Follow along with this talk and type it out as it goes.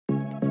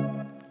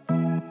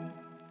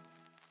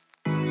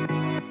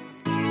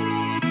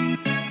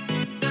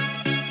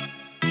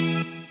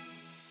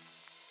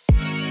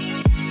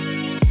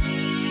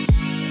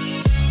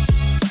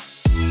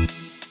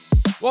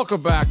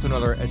Welcome back to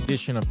another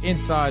edition of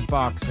Inside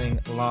Boxing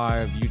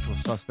Live. Usual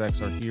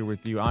suspects are here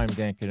with you. I'm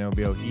Dan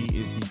Canobio. He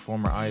is the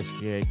former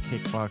ISKA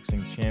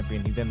kickboxing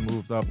champion. He then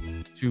moved up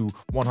to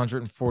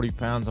 140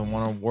 pounds and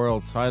won a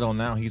world title.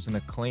 Now he's an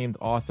acclaimed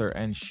author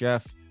and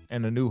chef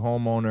and a new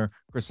homeowner,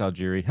 Chris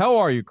Algieri. How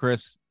are you,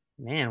 Chris?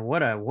 Man,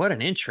 what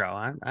an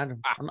intro!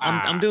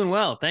 I'm doing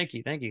well. Thank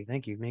you.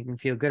 Make me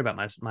feel good about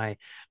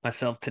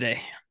myself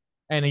today.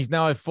 And he's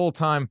now a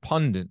full-time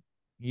pundit.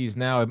 He's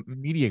now a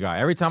media guy.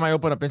 Every time I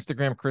open up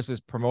Instagram, Chris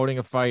is promoting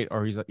a fight,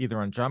 or he's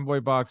either on John Boy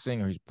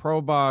Boxing or he's Pro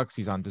Box.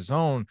 He's on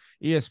DAZN,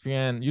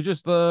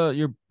 ESPN.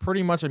 You're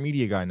pretty much a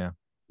media guy now.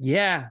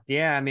 Yeah.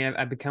 I mean,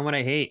 I've become what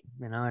I hate.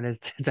 You know, it is.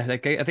 I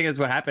think that's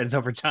what happens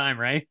over time,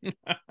 right?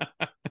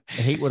 I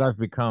hate what I've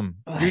become.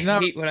 Hate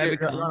what I've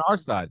become. You're on our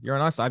side. You're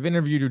on our side. I've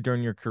interviewed you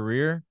during your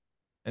career,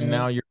 and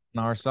now you're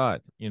on our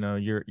side. You know,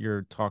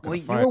 you're talking. Well,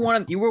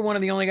 you were one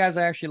of the only guys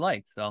I actually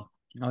liked. So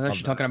I was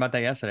actually talking about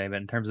that yesterday. But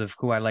in terms of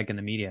who I like in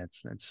the media,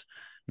 it's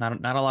not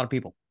a lot of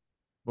people.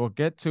 We'll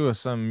get to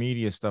some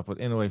media stuff with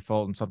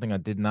Inoue-Fulton, something I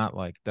did not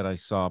like that I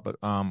saw. But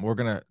we're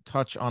gonna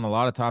touch on a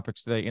lot of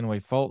topics today.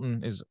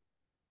 Inoue-Fulton is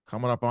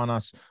coming up on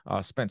us.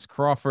 Spence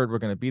Crawford, we're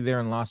going to be there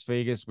in Las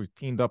Vegas. We've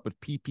teamed up with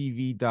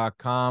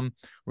ppv.com.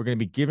 We're going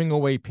to be giving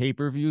away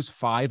pay-per-views,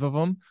 5 of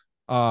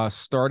them,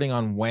 starting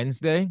on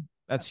Wednesday.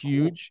 That's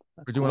huge.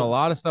 We're doing a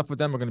lot of stuff with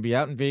them. We're going to be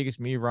out in Vegas,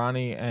 me,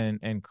 Ronnie,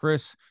 and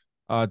Chris,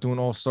 doing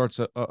all sorts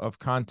of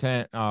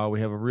content. We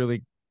have a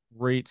really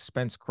great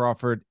Spence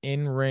Crawford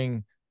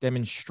in-ring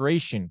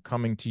demonstration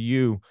coming to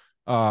you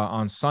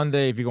on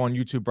Sunday. If you go on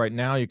YouTube right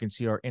now, you can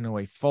see our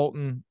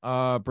Inoue-Fulton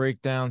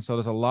breakdown. So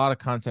there's a lot of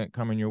content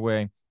coming your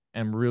way.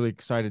 I'm really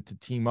excited to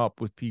team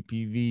up with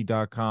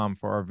ppv.com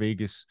for our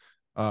Vegas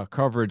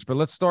coverage. But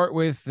let's start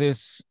with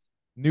this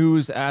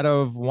news out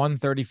of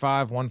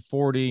 135,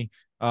 140.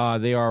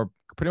 They are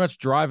pretty much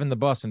driving the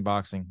bus in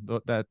boxing,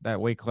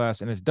 that weight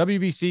class. And as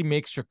WBC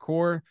makes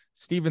Shakur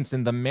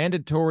Stevenson the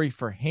mandatory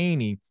for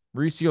Haney,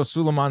 Mauricio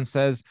Suleiman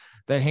says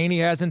that Haney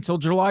has until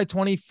July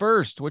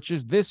 21st, which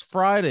is this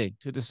Friday,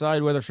 to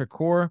decide whether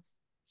Shakur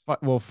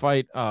will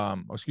fight,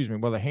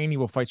 whether Haney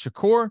will fight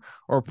Shakur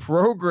or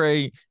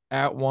Prograis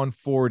at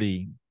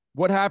 140.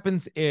 What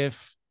happens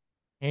if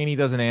Haney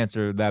doesn't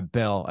answer that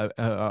bell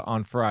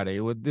on Friday?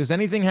 Does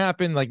anything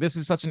happen? Like, this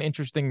is such an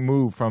interesting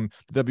move from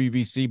the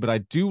WBC, but I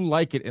do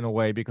like it in a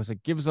way because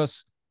it gives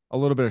us a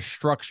little bit of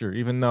structure,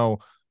 even though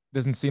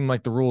doesn't seem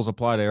like the rules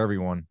apply to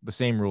everyone. The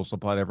same rules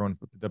apply to everyone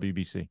with the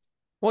WBC.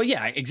 Well,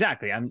 yeah,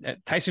 exactly. I'm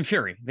Tyson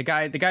Fury. The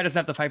guy doesn't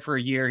have to fight for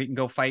a year. He can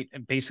go fight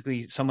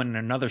basically someone in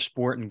another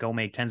sport and go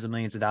make tens of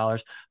millions of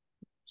dollars.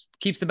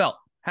 Keeps the belt.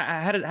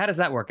 How does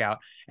that work out?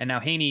 And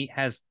now Haney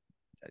has,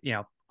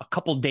 a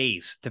couple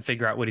days to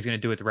figure out what he's going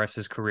to do with the rest of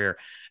his career.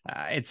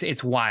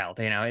 It's wild,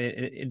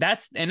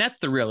 that's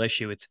the real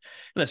issue.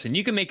 Listen,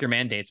 you can make your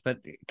mandates, but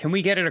can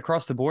we get it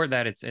across the board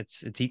that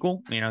it's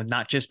equal?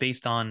 Not just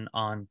based on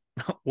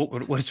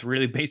what it's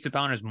really based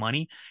upon is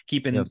money,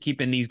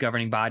 keeping these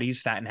governing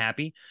bodies fat and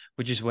happy,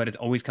 which is what it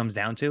always comes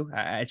down to.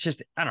 It's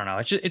just, I don't know.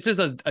 It's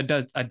just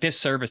a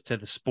disservice to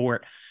the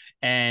sport,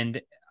 and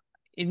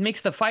it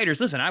makes the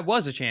fighters listen. I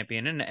was a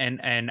champion,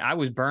 and I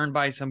was burned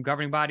by some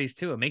governing bodies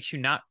too. It makes you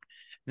not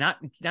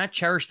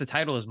cherish the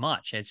title as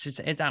much. It's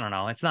I don't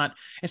know. It's not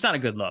a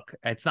good look.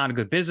 It's not a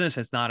good business.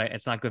 It's not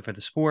good for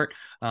the sport.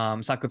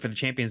 It's not good for the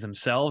champions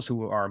themselves,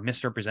 who are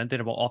misrepresented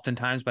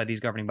oftentimes by these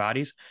governing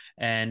bodies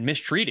and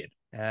mistreated.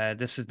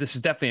 This is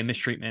definitely a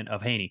mistreatment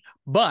of Haney.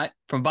 But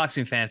from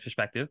boxing fans'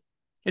 perspective,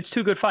 it's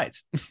 2 good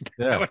fights.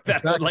 Yeah,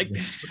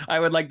 I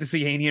would like to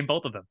see Haney in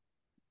both of them.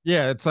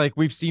 Yeah, it's like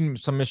we've seen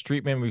some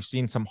mistreatment. We've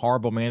seen some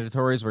horrible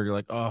mandatories where you're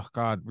like, oh,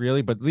 God,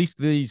 really? But at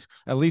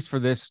least for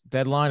this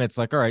deadline, it's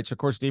like, all right,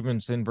 Shakur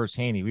Stevenson versus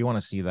Haney. We want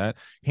to see that.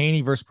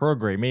 Haney versus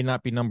Prograis may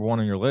not be number 1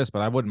 on your list,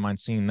 but I wouldn't mind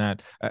seeing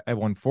that at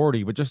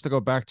 140. But just to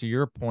go back to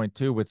your point,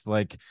 too, with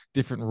like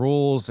different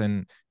rules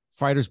and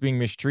fighters being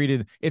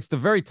mistreated, it's the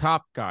very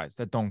top guys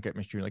that don't get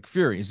mistreated. Like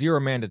Fury,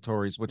 0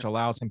 mandatories, which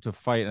allows him to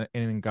fight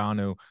in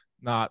Ngannou,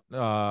 not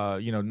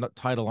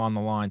title on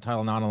the line,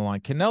 title not on the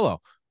line. Canelo,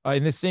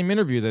 in this same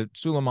interview that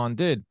Suleiman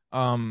did,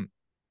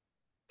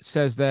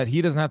 says that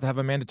he doesn't have to have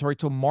a mandatory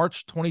till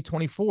March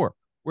 2024.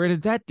 Where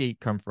did that date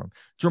come from?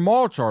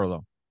 Jamal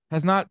Charlo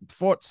has not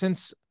fought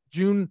since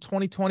June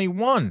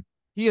 2021.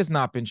 He has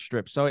not been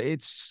stripped. So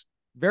it's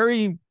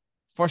very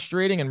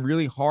frustrating and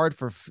really hard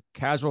for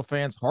casual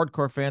fans,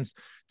 hardcore fans,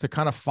 to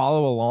kind of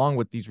follow along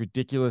with these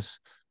ridiculous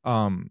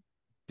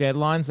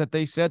deadlines that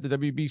they set, the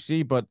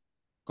WBC. But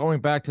going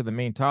back to the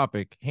main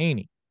topic,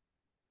 Haney.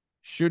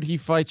 Should he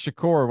fight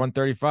Shakur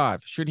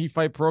 135? Should he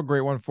fight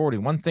Prograis 140?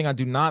 One thing I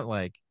do not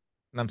like,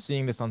 and I'm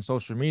seeing this on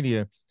social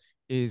media,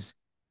 is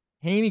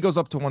Haney goes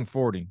up to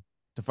 140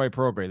 to fight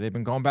Prograis. They've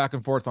been going back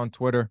and forth on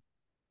Twitter.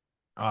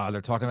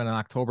 They're talking about an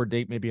October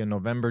date, maybe a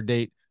November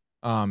date.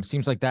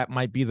 Seems like that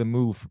might be the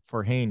move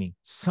for Haney.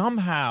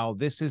 Somehow,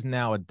 this is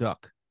now a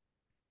duck.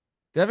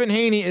 Devin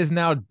Haney is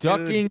now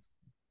ducking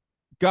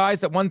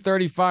guys at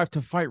 135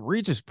 to fight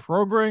Regis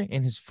Prograis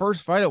in his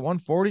first fight at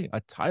 140,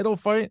 a title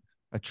fight.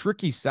 A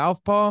tricky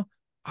southpaw.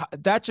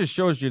 that just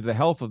shows you the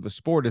health of the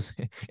sport is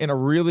in a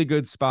really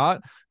good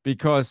spot,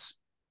 because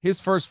his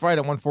first fight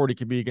at 140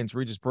 could be against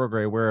Regis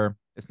Prograis, where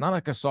it's not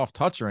like a soft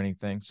touch or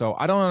anything. So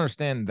I don't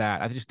understand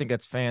that. I just think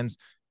that's fans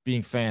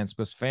being fans,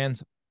 because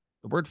fans,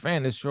 the word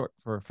fan is short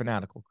for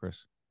fanatical,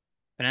 Chris.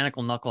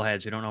 Fanatical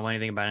knuckleheads who don't know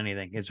anything about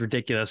anything. It's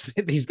ridiculous.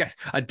 These guys,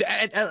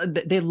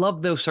 they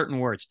love those certain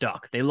words.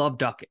 Duck. They love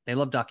ducking. They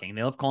love ducking.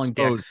 They love calling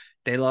dick. Exposed.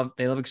 They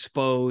love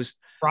exposed.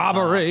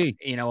 Robbery.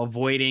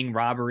 Avoiding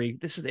robbery.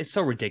 It's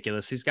so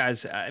ridiculous. These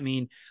guys. I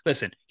mean,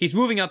 listen. He's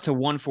moving up to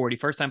 140,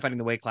 first time fighting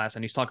the weight class,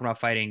 and he's talking about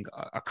fighting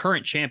a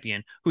current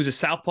champion who's a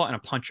southpaw and a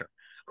puncher,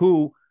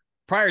 who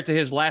prior to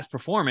his last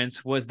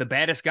performance was the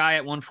baddest guy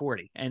at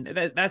 140.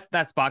 And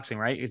that's boxing,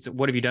 right? It's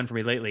what have you done for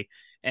me lately?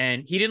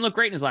 And he didn't look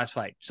great in his last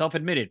fight,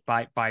 self-admitted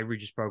by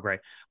Regis Prograis.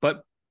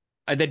 But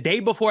the day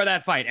before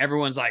that fight,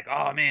 everyone's like,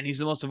 oh man, he's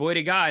the most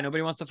avoided guy.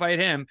 Nobody wants to fight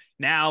him.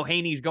 Now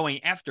Haney's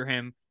going after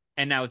him,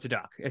 and now it's a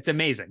duck. It's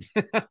amazing.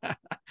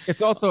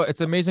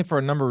 It's amazing for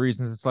a number of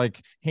reasons. It's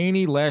like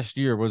Haney last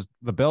year was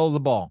the belle of the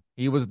ball.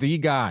 He was the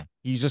guy.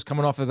 He's just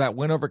coming off of that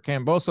win over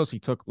Kambosos. He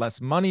took less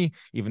money,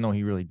 even though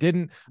he really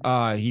didn't.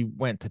 He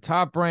went to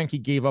Top Rank. He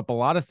gave up a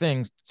lot of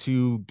things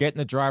to get in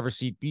the driver's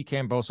seat, beat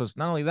Kambosos.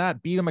 Not only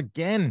that, beat him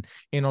again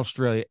in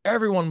Australia.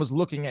 Everyone was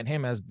looking at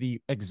him as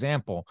the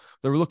example.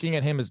 They were looking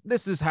at him as,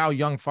 this is how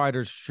young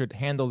fighters should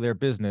handle their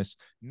business.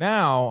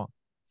 Now,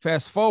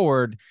 fast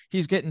forward,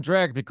 he's getting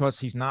dragged because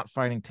he's not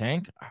fighting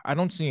Tank. I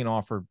don't see an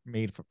offer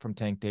made from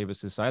Tank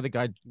Davis's side. The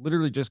guy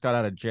literally just got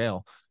out of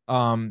jail.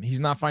 He's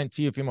not fighting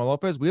Teofimo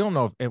Lopez. We don't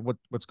know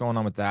what's going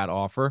on with that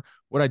offer.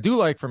 What I do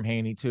like from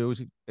Haney too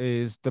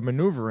is the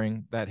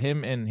maneuvering that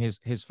him and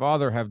his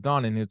father have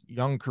done in his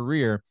young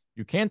career.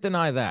 You can't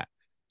deny that.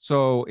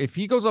 So if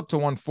he goes up to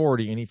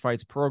 140 and he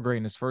fights Prograis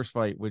in his first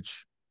fight,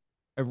 which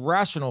a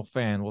rational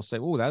fan will say,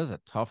 oh, that is a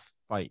tough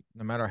fight,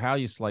 no matter how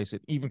you slice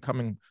it, even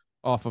coming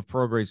off of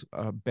Prograis'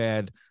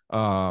 bad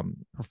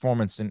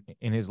performance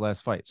in his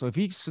last fight. So if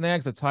he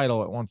snags the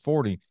title at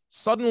 140,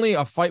 suddenly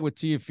a fight with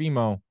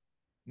Teofimo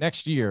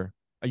next year,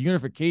 a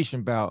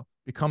unification bout,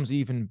 becomes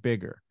even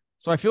bigger.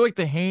 So I feel like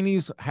the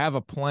Haneys have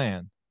a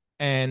plan,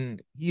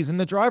 and he's in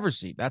the driver's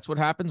seat. That's what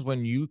happens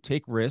when you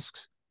take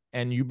risks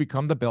and you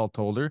become the belt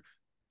holder.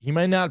 He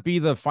may not be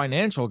the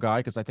financial guy,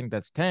 because I think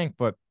that's Tank,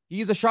 but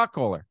he's a shot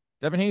caller.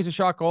 Devin Haney's a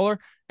shot caller,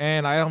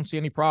 and I don't see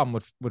any problem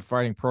with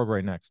fighting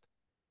Prograis next.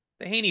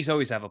 The Haneys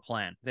always have a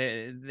plan.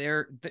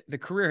 The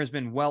career has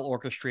been well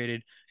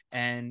orchestrated,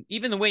 and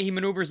even the way he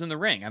maneuvers in the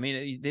ring. I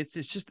mean, it's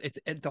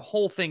the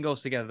whole thing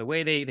goes together. The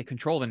way they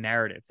control the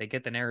narrative, they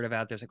get the narrative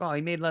out there. It's like, oh,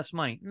 he made less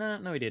money.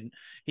 No, he didn't.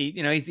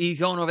 He's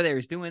going over there.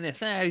 He's doing this.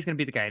 He's going to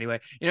beat the guy anyway.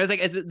 It's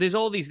like there's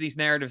all these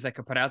narratives that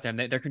could put out there, and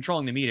they're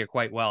controlling the media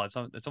quite well. It's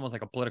almost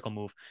like a political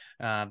move.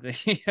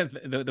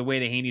 The way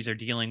the Haneys are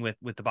dealing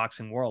with the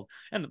boxing world,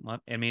 and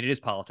I mean, it is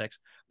politics,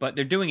 but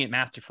they're doing it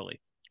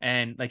masterfully.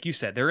 And like you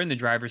said, they're in the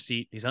driver's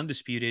seat. He's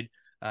undisputed.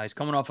 He's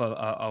coming off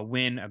a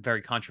win, a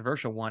very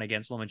controversial one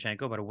against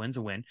Lomachenko, but a win's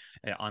a win.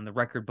 On the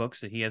record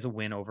books that he has a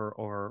win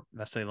over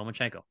Vasily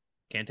Lomachenko.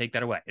 Can't take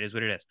that away. It is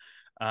what it is.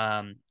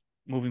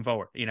 Moving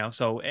forward,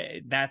 so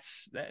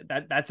that's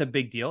a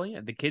big deal.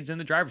 Yeah, the kid's in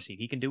the driver's seat.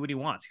 He can do what he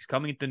wants. He's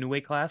coming into the new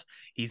weight class.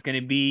 He's going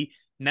to be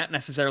not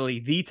necessarily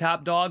the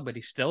top dog, but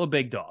he's still a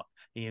big dog.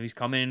 He's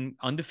coming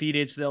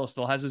undefeated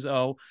still has his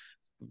O.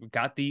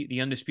 Got the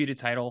undisputed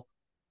title.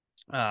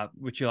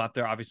 Which you'll have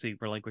to obviously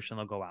relinquish, and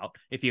they'll go out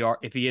if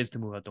he is to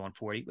move up to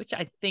 140, which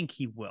I think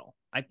he will.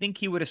 I think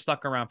he would have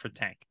stuck around for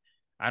Tank.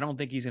 I don't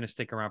think he's going to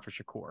stick around for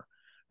Shakur.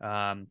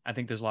 I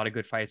think there's a lot of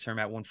good fights for him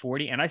at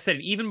 140, and I said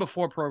it even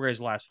before Prograis'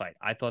 last fight.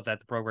 I thought that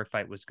the Prograis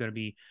fight was going to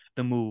be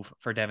the move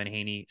for Devin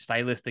Haney.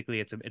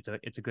 Stylistically,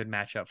 it's a good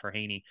matchup for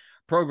Haney.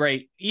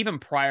 Prograis, even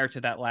prior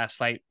to that last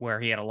fight where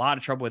he had a lot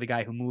of trouble with a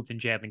guy who moved and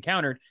jabbed and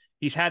countered,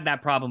 he's had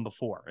that problem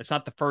before. It's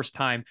not the first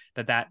time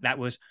that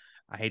was,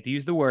 I hate to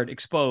use the word,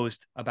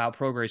 exposed about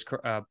Prograis'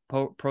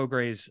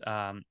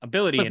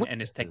 ability and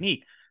his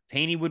technique.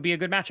 Haney would be a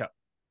good matchup.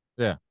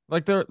 Yeah,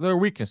 like their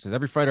weaknesses.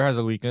 Every fighter has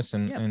a weakness,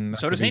 and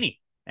so does Haney.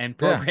 And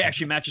Prograis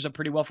actually matches up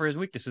pretty well for his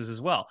weaknesses as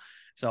well.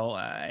 So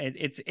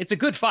it's a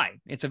good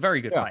fight. It's a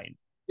very good fight.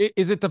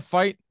 Is it the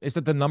fight? Is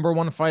it the number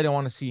one fight I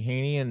want to see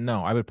Haney in?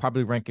 No, I would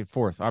probably rank it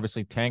fourth.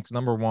 Obviously, Tank's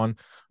number one,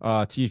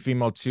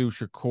 Teofimo 2,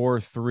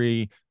 Shakur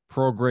 3,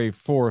 Prograis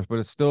 4th, but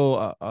it's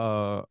still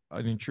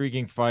an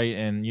intriguing fight,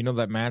 and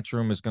that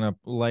Matchroom is going to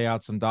lay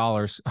out some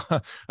dollars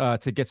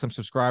to get some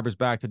subscribers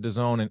back to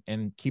DAZN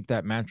and keep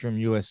that Matchroom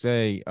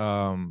USA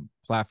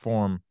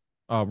platform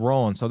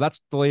rolling. So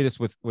that's the latest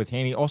with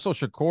Haney. Also,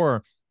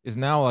 Shakur is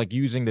now like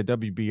using the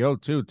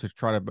WBO too to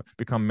try to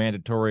become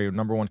mandatory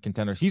number one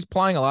contenders. He's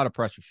applying a lot of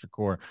pressure,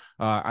 Shakur.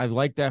 I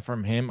like that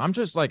from him. I'm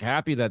just like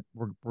happy that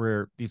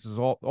we're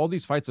all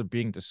these fights are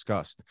being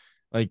discussed.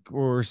 Like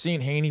we're seeing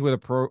Haney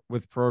with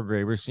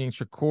Prograis. We're seeing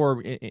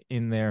Shakur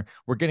in there.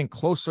 We're getting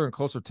closer and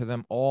closer to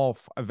them all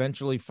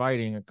eventually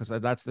fighting, because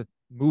that's the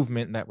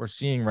movement that we're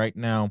seeing right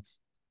now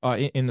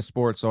in the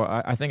sport. So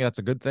I think that's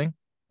a good thing.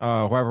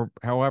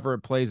 However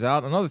it plays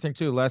out. Another thing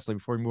too, lastly,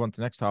 before we move on to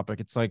the next topic,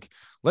 it's like,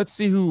 let's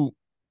see who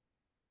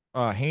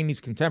Haney's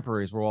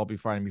contemporaries will all be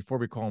fighting before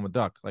we call him a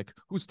duck. Like,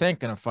 who's Tank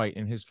gonna fight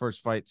in his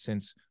first fight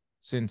since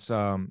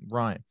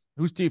Ryan?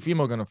 Who's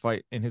Teofimo gonna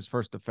fight in his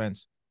first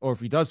defense, or if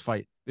he does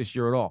fight this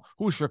year at all?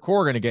 Who's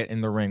Shakur gonna get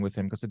in the ring with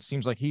him? Because it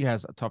seems like he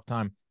has a tough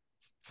time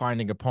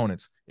finding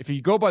opponents. If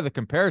you go by the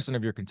comparison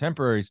of your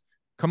contemporaries,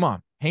 come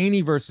on,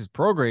 Haney versus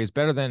Prograis is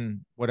better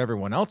than what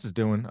everyone else is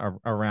doing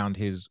around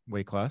his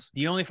weight class.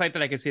 The only fight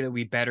that I could see that would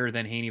be better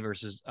than Haney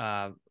versus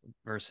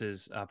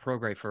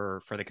Prograis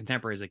for the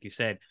contemporaries, like you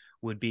said,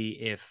 would be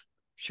if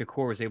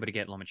Shakur was able to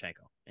get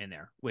Lomachenko in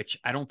there, which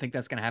I don't think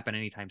that's going to happen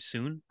anytime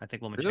soon. I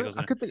think Really? Lomachenko's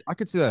going to. I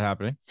could see that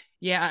happening.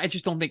 Yeah, I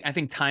just don't think. I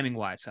think timing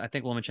wise, I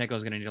think Lomachenko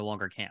is going to need a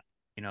longer camp.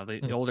 You know,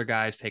 the older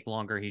guys take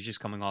longer. He's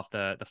just coming off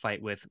the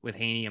fight with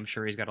Haney. I'm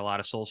sure he's got a lot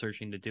of soul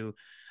searching to do.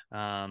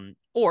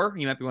 Or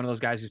he might be one of those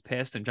guys who's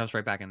pissed and jumps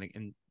right back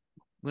in.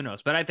 Who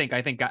knows? But I think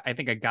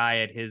a guy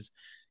at his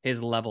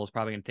level is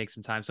probably going to take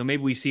some time. So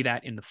maybe we see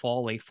that in the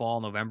fall, late fall,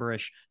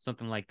 November-ish,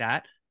 something like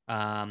that.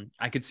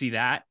 I could see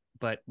that,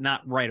 but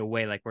not right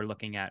away like we're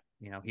looking at,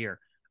 here.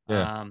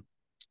 Yeah.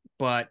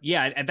 But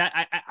yeah, that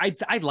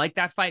I like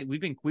that fight. We've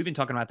been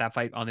talking about that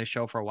fight on this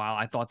show for a while.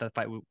 I thought that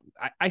fight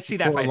I see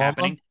that fight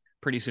happening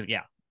pretty soon.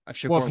 Yeah.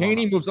 Well, if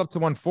Haney moves up to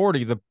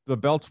 140, the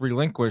belt's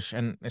relinquished,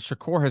 and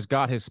Shakur has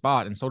got his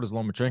spot, and so does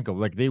Lomachenko.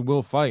 Like, they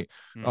will fight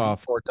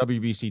for a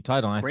WBC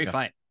title. And Great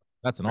fight.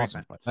 That's an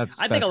awesome fight.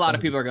 I think a lot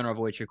of people are going to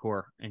avoid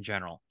Shakur in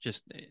general,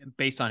 just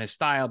based on his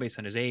style, based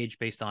on his age,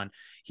 based on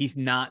he's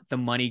not the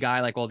money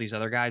guy like all these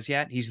other guys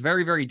yet. He's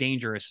very, very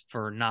dangerous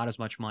for not as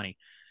much money.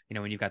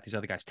 When you've got these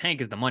other guys.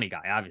 Tank is the money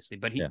guy, obviously,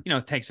 but he,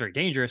 Tank's very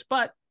dangerous,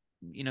 but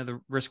the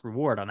risk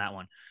reward on that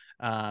one.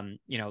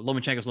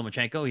 Lomachenko's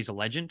Lomachenko. He's a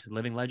legend,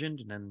 living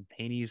legend. And then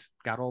Haney's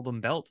got all them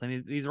belts. I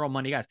mean, these are all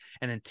money guys.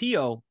 And then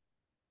Teo's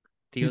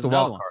the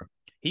wild card.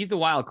 He's the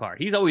wild card.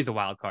 He's always the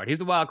wild card. He's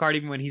the wild card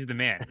even when he's the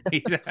man.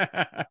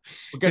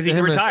 Because he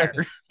can retire.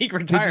 He can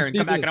retire and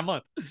come back in a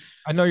month.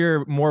 I know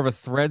you're more of a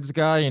Threads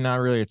guy. You're not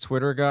really a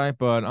Twitter guy,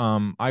 but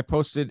I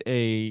posted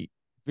a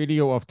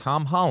video of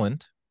Tom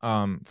Holland.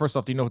 First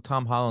off, do you know who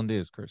Tom Holland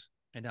is, Chris?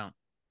 I don't.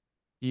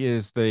 He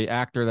is the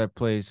actor that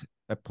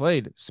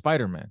played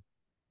Spider-Man.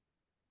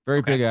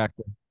 Very big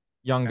actor,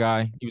 young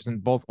guy. He was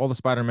in all the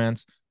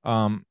Spider-Mans.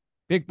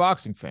 Big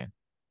boxing fan.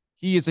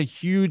 He is a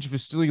huge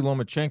Vasily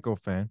Lomachenko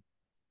fan.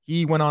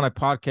 He went on a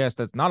podcast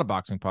that's not a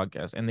boxing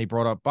podcast, and they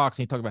brought up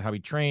boxing. He talked about how he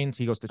trains.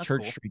 He goes to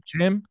Church Street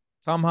Gym.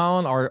 Tom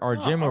Holland, our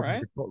gym,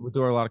 we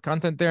do a lot of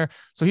content there.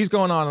 So he's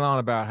going on and on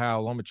about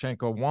how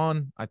Lomachenko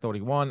won. I thought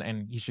he won,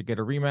 and he should get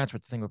a rematch.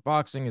 But the thing with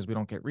boxing is we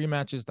don't get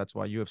rematches. That's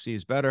why UFC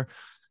is better.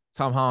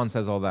 Tom Holland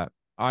says all that.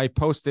 I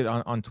posted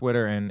on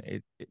Twitter,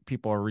 and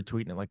people are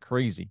retweeting it like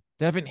crazy.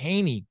 Devin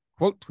Haney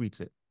quote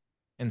tweets it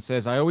and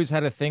says, "I always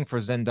had a thing for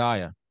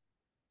Zendaya.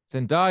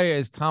 Zendaya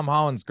is Tom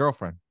Holland's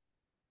girlfriend."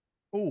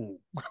 Oh,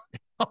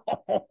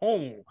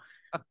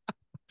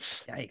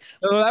 yikes!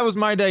 So that was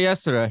my day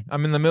yesterday.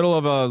 I'm in the middle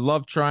of a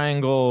love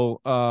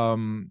triangle.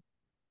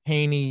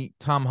 Haney,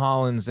 Tom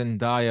Holland,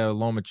 Zendaya,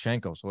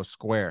 Lomachenko. So a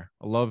square,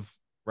 a love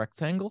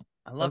rectangle.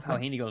 I love how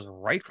Haney goes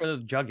right for the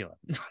jugular.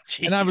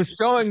 And I was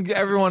showing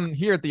everyone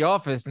here at the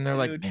office, and they're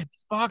like, "Man,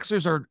 these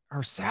boxers are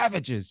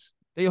savages.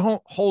 They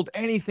don't hold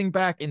anything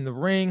back in the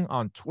ring,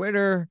 on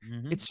Twitter.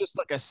 It's just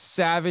like a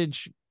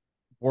savage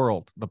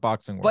world, the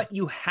boxing world." But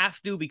you have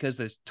to, because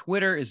this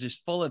Twitter is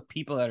just full of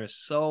people that are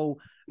so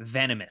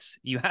venomous.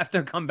 You have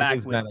to come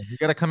back with you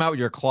got to come out with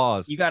your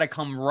claws. You got to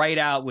come right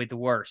out with the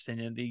worst,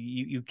 and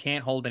you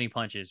can't hold any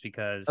punches,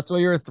 because that's why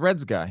you're a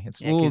Threads guy.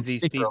 It's a little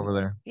safer over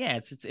there. Yeah,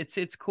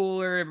 it's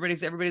cooler.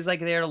 Everybody's like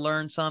there to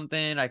learn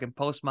something. I can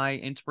post my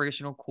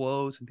inspirational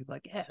quotes, and people are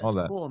like, yeah, that's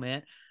cool,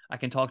 man. I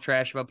can talk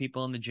trash about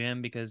people in the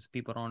gym because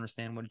people don't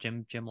understand what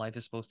gym life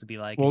is supposed to be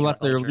like. Well,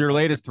 that's your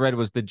latest thread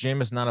was the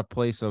gym is not a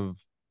place of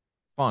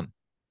fun.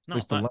 No,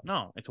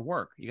 no, it's a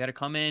work. You got to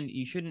come in.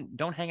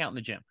 Don't hang out in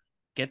the gym.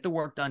 Get the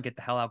work done. Get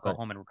the hell out. Go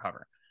home and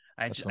recover.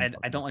 I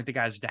don't like the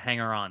guys, the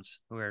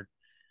hanger-ons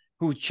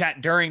who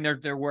chat during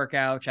their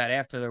workout, chat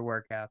after their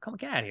workout.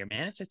 Get out of here,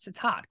 man. It's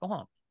hot. Go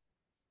home.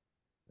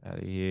 Out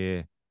of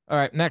here. All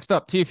right. Next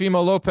up,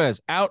 Teofimo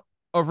Lopez out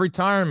of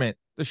retirement.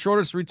 The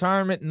shortest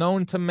retirement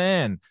known to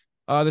man.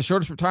 The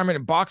shortest retirement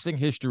in boxing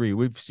history.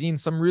 We've seen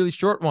some really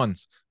short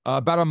ones.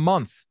 About a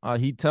month.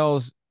 He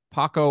tells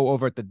Paco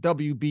over at the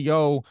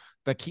WBO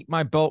that keep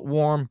my belt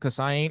warm because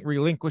I ain't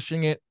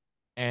relinquishing it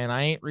and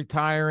I ain't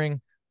retiring.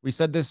 We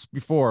said this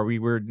before. We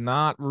were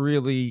not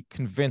really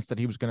convinced that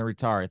he was going to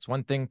retire. It's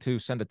one thing to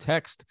send a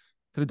text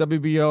to the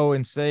WBO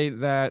and say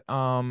that,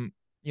 I'm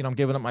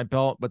giving up my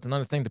belt, but it's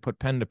another thing to put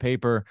pen to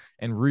paper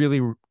and really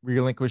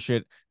relinquish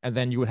it. And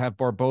then you would have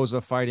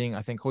Barboza fighting,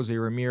 I think, Jose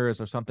Ramirez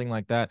or something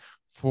like that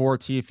for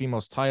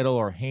Teofimo's title,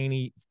 or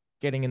Haney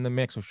getting in the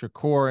mix with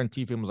Shakur, and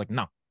Teofimo was like,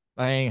 no,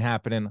 that ain't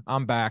happening.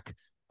 I'm back.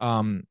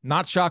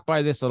 Not shocked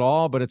by this at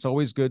all, but it's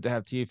always good to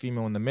have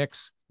Teofimo in the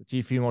mix. The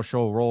Teofimo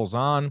show rolls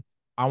on.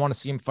 I want to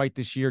see him fight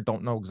this year.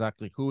 Don't know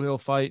exactly who he'll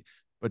fight,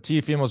 but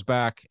Teofimo's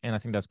back, and I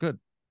think that's good.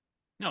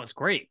 No, it's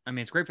great. I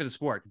mean, it's great for the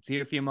sport.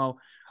 Teofimo,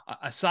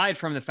 aside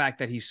from the fact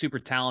that he's super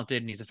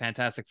talented and he's a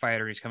fantastic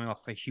fighter, he's coming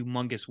off a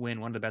humongous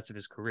win, one of the best of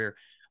his career.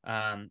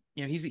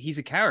 He's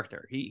a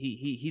character.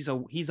 He's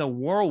a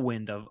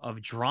whirlwind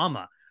of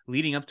drama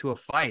leading up to a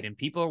fight, and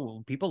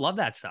people love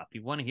that stuff.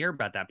 People want to hear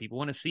about that. People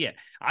want to see it.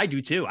 I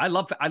do too. I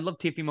love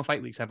Teofimo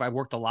Fight Weeks. I've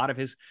worked a lot of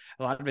his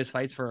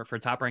fights for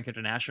Top Rank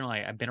International.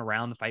 I've been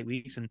around the fight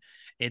weeks, and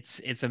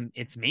it's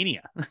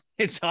mania.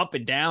 It's up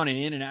and down and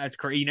in and out. It's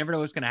crazy. You never know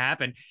what's going to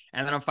happen.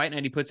 And then on Fight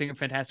Night, he puts in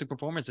fantastic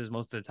performances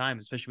most of the time,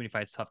 especially when he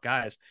fights tough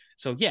guys.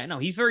 So yeah, no,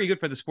 he's very good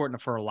for the sport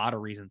and for a lot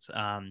of reasons.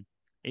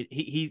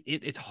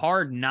 It's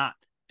hard not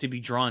to be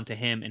drawn to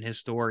him and his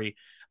story.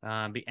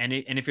 And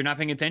if you're not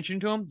paying attention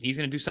to him, he's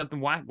going to do something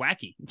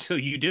wacky. So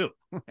you do.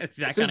 It's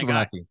that kind of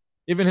guy. Wacky.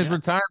 Even his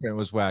retirement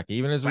was wacky.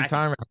 Even his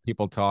retirement,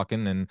 people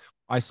talking. And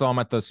I saw him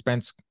at the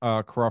Spence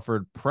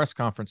Crawford press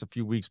conference a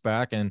few weeks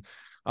back, and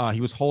he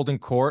was holding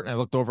court. And I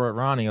looked over at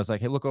Ronnie. I was like,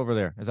 "Hey, look over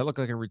there. Does that look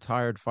like a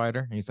retired fighter?"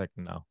 And he's like,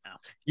 "No."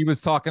 He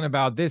was talking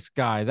about this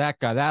guy, that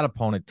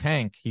opponent,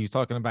 Tank. He's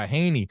talking about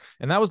Haney,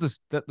 and that was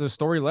the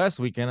story last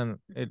weekend.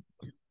 And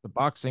the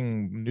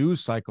boxing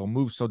news cycle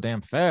moves so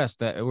damn fast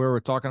that we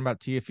were talking about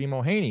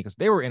Teofimo Haney because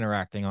they were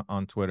interacting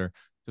on Twitter.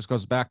 Just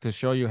goes back to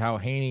show you how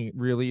Haney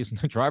really is in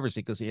the driver's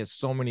seat because he has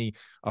so many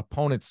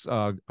opponents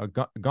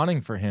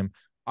gunning for him.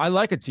 I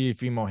like a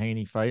Teofimo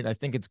Haney fight. I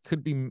think it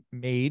could be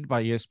made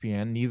by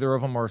ESPN. Neither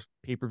of them are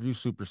pay-per-view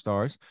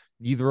superstars.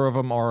 Neither of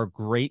them are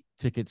great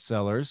ticket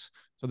sellers.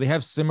 So they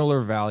have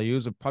similar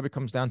values. It probably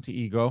comes down to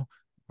ego.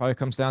 Probably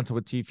comes down to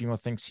what Teofimo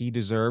thinks he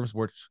deserves,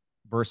 which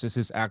versus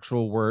his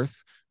actual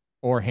worth.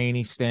 Or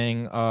Haney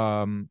staying,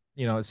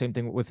 the same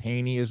thing with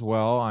Haney as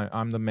well.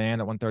 I'm the man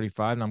at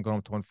 135, and I'm going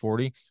up to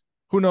 140.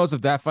 Who knows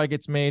if that fight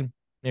gets made?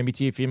 Maybe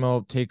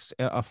Teofimo takes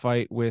a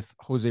fight with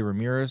Jose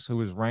Ramirez,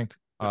 who is ranked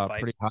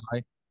pretty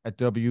high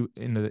at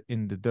in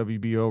the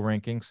WBO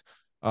rankings.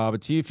 But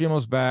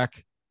Teofimo's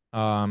back.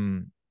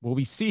 Will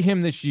we see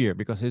him this year?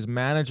 Because his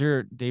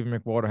manager, David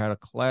McWater, had a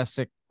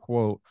classic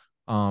quote.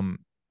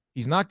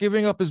 He's not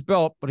giving up his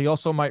belt, but he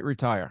also might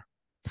retire.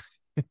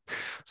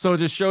 So it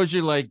just shows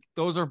you like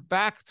those are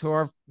back to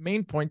our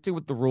main point too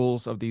with the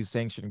rules of these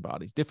sanctioning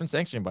bodies. Different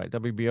sanctioning body,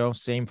 WBO,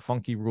 same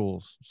funky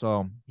rules.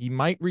 So he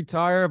might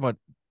retire, but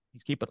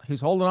he's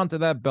holding on to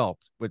that belt,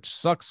 which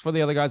sucks for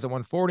the other guys at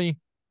 140,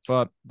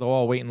 but they'll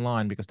all wait in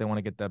line because they want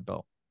to get that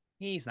belt.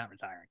 He's not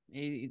retiring.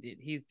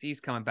 He's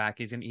coming back.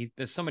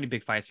 There's so many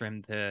big fights for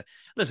him to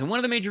listen. One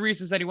of the major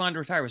reasons that he wanted to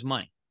retire was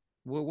money.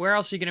 Where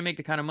else are you going to make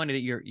the kind of money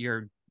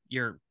that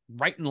you're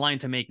right in line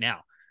to make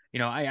now?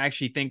 I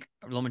actually think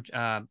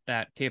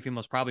that Teofimo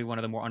is probably one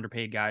of the more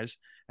underpaid guys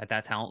at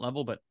that talent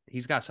level, but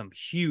he's got some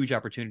huge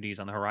opportunities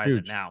on the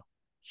horizon now.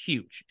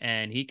 Huge.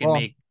 And he can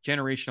make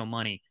generational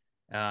money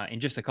in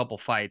just a couple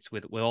fights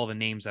with all the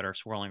names that are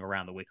swirling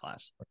around the weight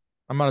class.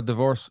 I'm not a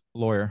divorce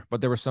lawyer,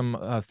 but there were some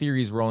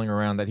theories rolling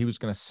around that he was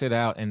going to sit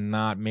out and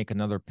not make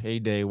another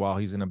payday while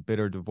he's in a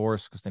bitter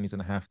divorce because then he's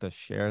going to have to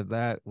share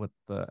that with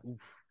the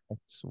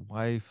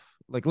ex-wife.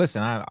 Like,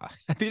 listen,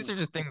 these are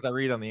just things I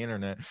read on the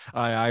internet.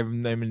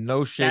 I'm in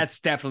no shape. That's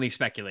definitely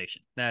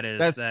speculation.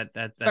 That's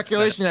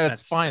speculation at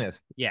its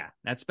finest. Yeah,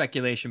 that's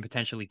speculation,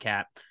 potentially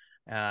cap.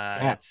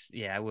 Cap.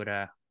 I would.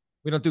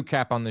 We don't do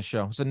cap on this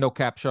show. It's a no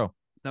cap show.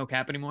 It's no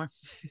cap anymore.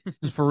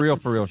 It's for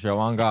real show.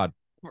 On God,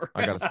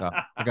 I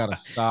gotta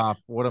stop.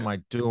 What am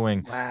I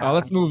doing? Wow.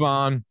 Let's move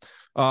on.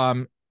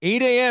 8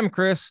 a.m.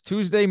 Chris,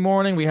 Tuesday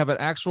morning. We have an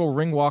actual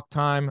ring walk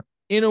time.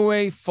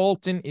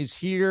 Inoue-Fulton is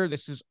here.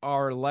 This is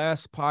our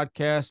last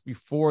podcast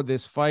before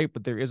this fight,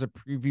 but there is a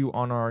preview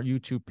on our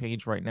YouTube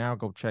page right now.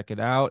 Go check it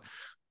out.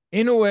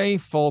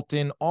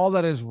 Inoue-Fulton, all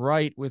that is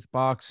right with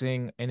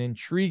boxing, an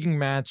intriguing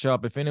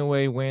matchup. If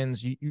Inoue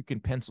wins, you can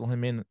pencil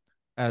him in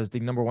as the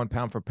number one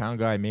pound for pound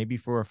guy, maybe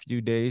for a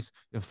few days.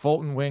 If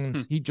Fulton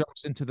wins, he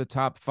jumps into the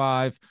top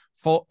 5.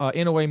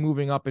 Inoue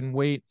moving up in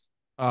weight.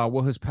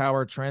 Will his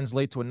power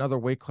translate to another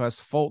weight class?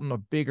 Fulton, a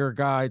bigger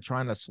guy,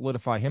 trying to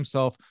solidify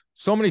himself.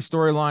 So many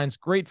storylines.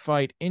 Great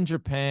fight in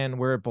Japan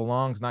where it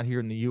belongs, not here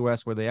in the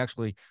U.S. where they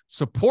actually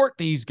support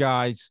these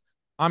guys.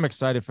 I'm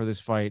excited for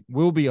this fight.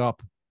 We'll be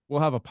up.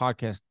 We'll have a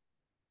podcast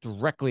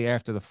directly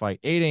after the fight.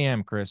 8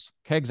 a.m., Chris.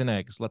 Kegs and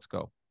eggs. Let's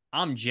go.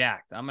 I'm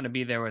jacked. I'm going to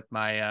be there with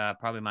my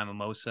probably my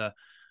mimosa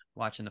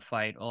watching the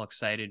fight, all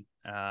excited.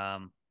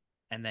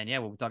 And then,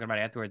 we'll be talking about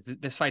it afterwards.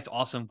 This fight's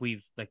awesome.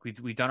 We've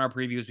done our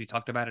previews. We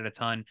talked about it a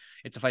ton.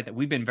 It's a fight that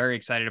we've been very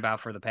excited about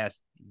for the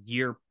past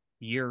year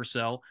or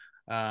so.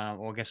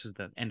 Well, I guess it was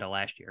the end of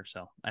last year.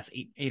 So that's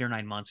 8 or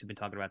 9 months we've been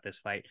talking about this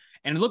fight.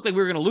 And it looked like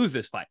we were going to lose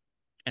this fight.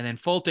 And then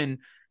Fulton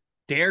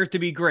dared to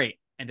be great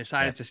and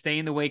decided to stay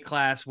in the weight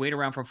class, wait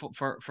around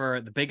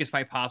for the biggest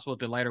fight possible at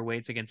the lighter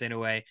weights against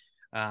Inoue.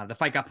 The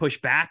fight got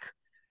pushed back.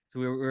 So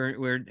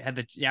we had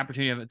the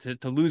opportunity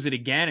to lose it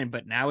again,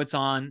 but now it's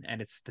on,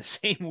 and it's the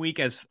same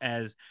week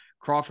as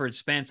Crawford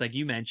Spence, like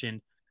you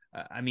mentioned.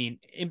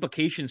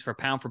 Implications for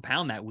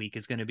pound that week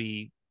is going to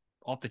be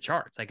off the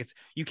charts. Like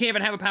you can't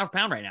even have a pound for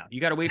pound right now. You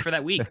got to wait for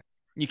that week.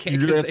 You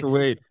can't. You have to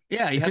wait.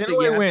 Yeah, you if have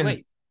Inoue to wins,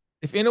 wait.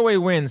 if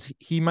Inoue wins,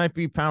 he might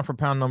be pound for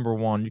pound number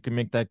one. You can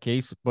make that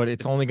case, but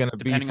it's only going to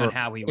be Depending for on a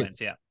how he few days.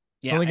 wins. Yeah. It's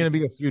Yeah. only going to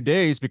be a few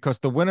days because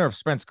the winner of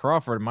Spence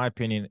Crawford, in my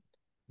opinion,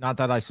 not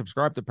that I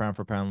subscribe to pound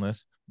for pound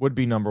list, would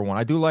be number one.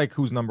 I do like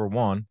who's number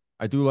one.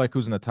 I do like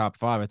who's in the top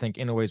five. I think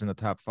Inoue's in the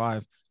top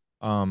five.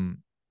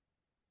 Um,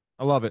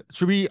 I love it.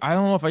 Should we? I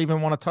don't know if I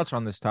even want to touch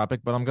on this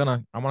topic, but I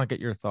want to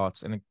get your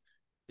thoughts, and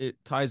it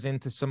ties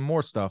into some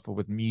more stuff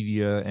with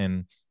media.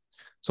 And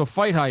so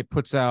Fight Hype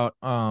puts out.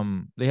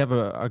 They have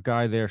a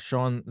guy there,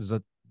 Sean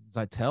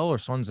Zettel or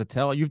Sean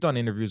Zettel. You've done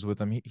interviews with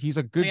him. He's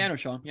a Oh, yeah, I good. know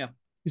Sean. Yeah.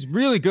 He's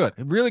really good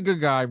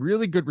guy,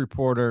 really good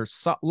reporter.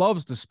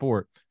 Loves the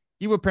sport.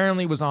 He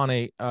apparently was on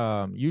a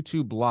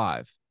YouTube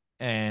live,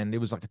 and it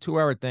was like a 2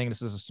 hour thing.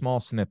 This is a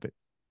small snippet,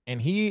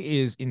 and he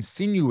is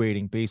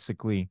insinuating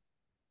basically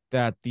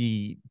that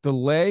the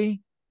delay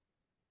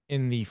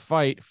in the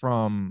fight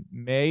from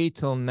May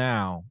till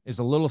now is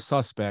a little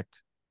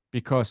suspect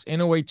because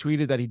Inoue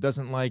tweeted that he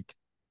doesn't like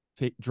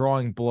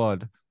drawing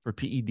blood for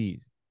PED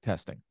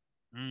testing.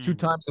 Two Mm.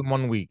 times in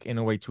 1 week,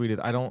 Inoue tweeted,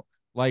 I don't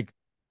like,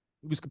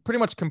 he was pretty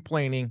much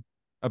complaining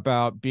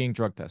about being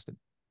drug tested.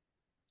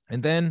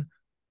 And then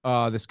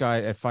this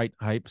guy at Fight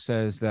Hype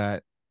says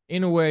that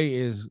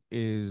Inoue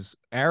is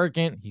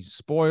arrogant, he's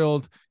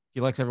spoiled, he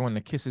likes everyone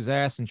to kiss his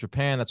ass in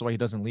Japan. That's why he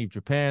doesn't leave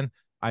Japan.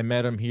 I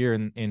met him here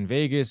in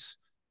Vegas,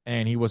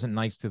 and he wasn't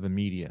nice to the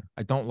media.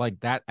 I don't like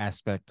that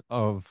aspect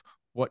of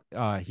what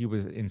he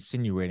was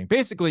insinuating.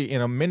 Basically,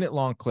 in a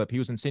minute-long clip, he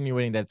was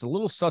insinuating that it's a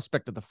little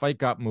suspect that the fight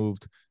got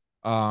moved,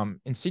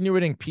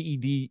 insinuating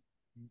PED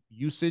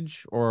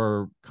usage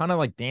or kind of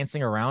like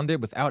dancing around it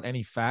without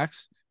any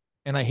facts.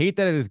 And I hate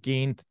that it has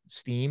gained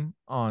steam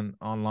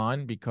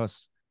online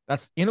because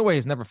that's Inoue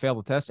has never failed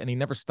a test, and he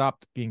never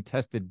stopped being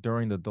tested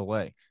during the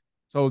delay.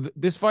 So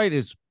this fight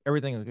is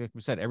everything, like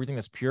we said, everything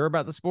that's pure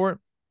about the sport,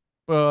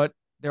 but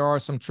there are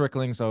some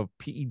tricklings of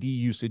PED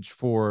usage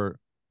for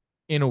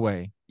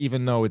Inoue,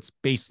 even though it's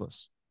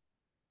baseless.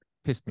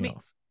 Pissed I me mean,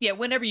 off. yeah,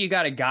 whenever you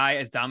got a guy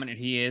as dominant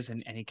he is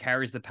and he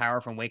carries the power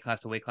from weight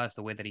class to weight class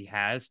the way that he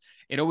has,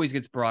 it always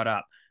gets brought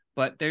up.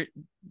 But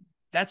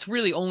that's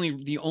really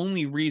only the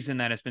only reason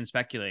that has been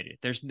speculated.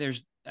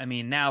 I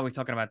mean, now we're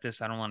talking about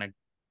this. I don't want to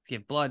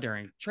give blood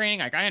during training.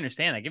 Like, I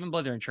understand that giving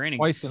blood during training.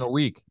 Twice in a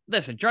week.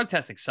 Listen, drug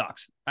testing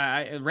sucks.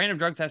 Random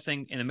drug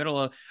testing in the middle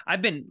of.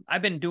 I've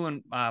been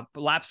doing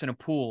laps in a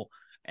pool,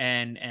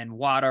 and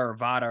WADA or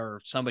VADA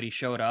or somebody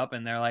showed up,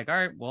 and they're like, all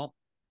right, well,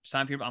 it's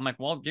time for you. I'm like,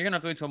 well, you're gonna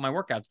have to wait until my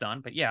workout's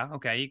done. But yeah,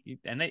 okay.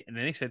 And then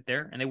they sit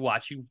there and they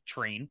watch you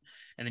train,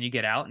 and then you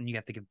get out and you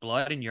have to give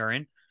blood and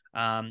urine.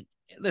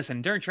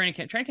 Listen, during training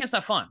camp's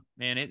not fun,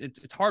 man.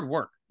 It's hard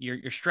work.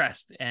 You're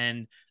stressed,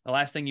 and the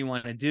last thing you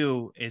want to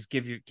do is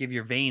give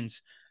your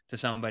veins to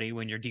somebody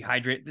when you're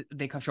dehydrated.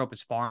 They come show up at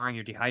sparring,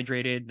 you're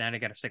dehydrated. Now they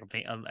got to stick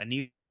a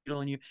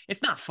needle in you.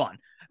 It's not fun.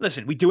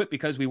 Listen, we do it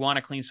because we want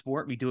a clean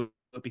sport. We do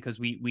it because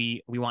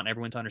we want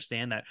everyone to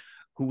understand that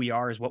who we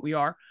are is what we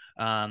are,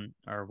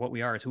 or what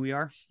we are is who we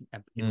are,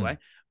 in a way.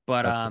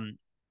 But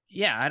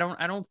yeah, I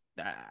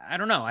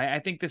don't know. I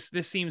think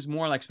this seems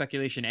more like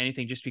speculation than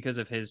anything, just because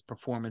of his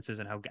performances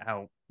and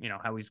how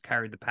how he's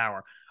carried the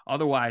power.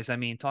 Otherwise, I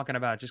mean, talking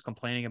about just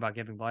complaining about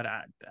giving blood,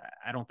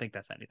 I don't think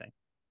that's anything.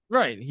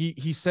 Right.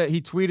 He said,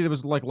 he tweeted, it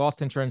was like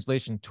lost in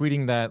translation,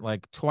 tweeting that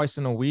like twice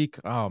in a week.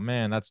 Oh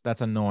man,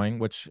 that's annoying,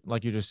 which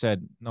like you just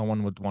said, no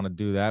one would want to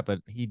do that,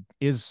 but he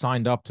is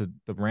signed up to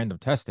the random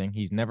testing.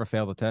 He's never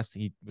failed a test.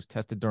 He was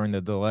tested during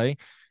the delay.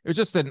 It was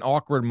just an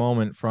awkward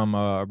moment from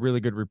a really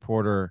good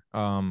reporter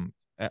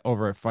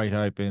over at Fight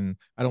Hype. And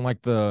I don't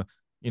like the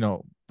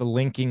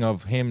linking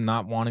of him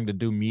not wanting to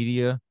do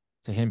media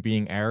to him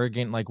being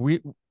arrogant. Like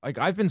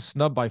I've been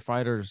snubbed by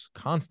fighters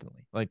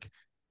constantly. Like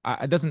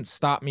it doesn't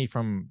stop me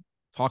from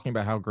talking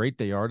about how great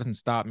they are. It doesn't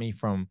stop me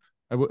from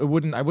I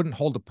wouldn't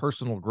hold a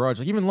personal grudge.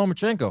 Like even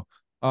Lomachenko,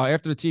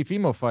 after the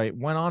Teofimo fight,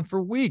 went on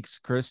for weeks,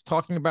 Chris,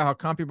 talking about how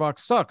CompuBox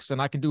sucks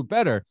and I can do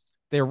better.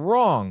 They're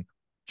wrong.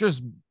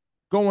 Just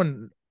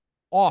going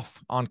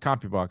off on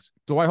CompuBox.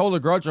 Do I hold a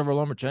grudge over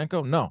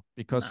Lomachenko? No,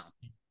 because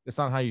it's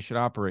not how you should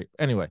operate.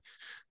 Anyway,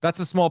 that's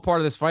a small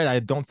part of this fight. I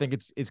don't think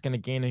it's going to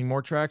gain any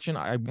more traction.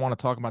 I want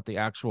to talk about the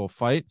actual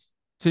fight.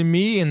 To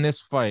me, in this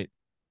fight,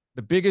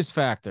 the biggest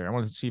factor, I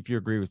want to see if you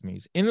agree with me,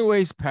 is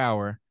Inoue's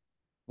power.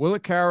 Will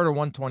it carry to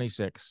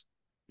 126?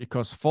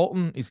 Because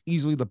Fulton is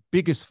easily the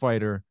biggest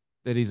fighter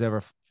that he's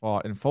ever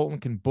fought, and Fulton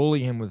can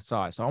bully him with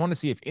size. So I want to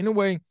see if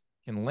Inoue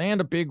can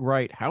land a big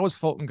right. How is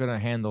Fulton going to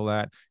handle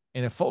that?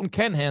 And if Fulton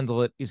can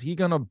handle it, is he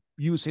going to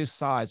use his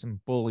size and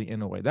bully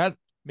Inoue? That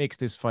makes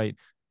this fight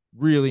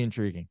really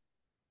intriguing.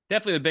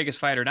 Definitely the biggest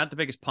fighter, not the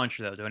biggest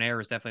puncher though. Donaire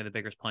is definitely the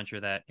biggest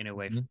puncher that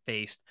Inoue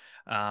faced,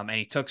 and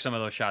he took some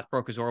of those shots,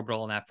 broke his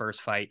orbital in that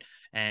first fight,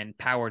 and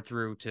powered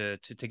through to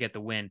get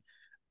the win.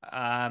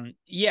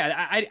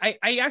 Yeah,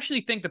 I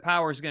actually think the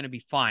power is going to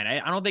be fine.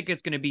 I don't think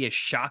it's going to be as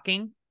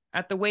shocking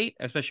at the weight,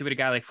 especially with a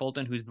guy like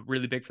Fulton, who's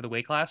really big for the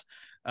weight class.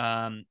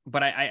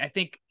 But I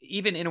think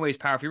even Inoue's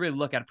power, if you really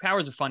look at it, power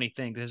is a funny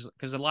thing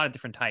because a lot of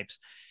different types.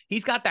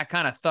 He's got that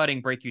kind of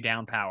thudding, break you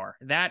down power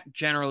that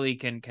generally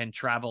can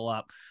travel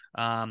up.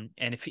 And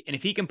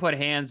if he can put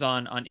hands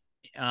on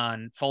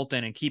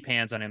Fulton and keep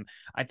hands on him,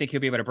 I think he'll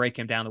be able to break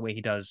him down the way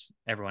he does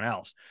everyone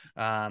else.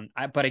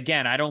 But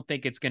again, I don't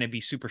think it's going to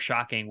be super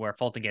shocking where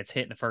Fulton gets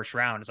hit in the first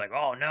round. It's like,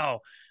 oh no.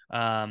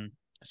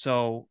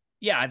 So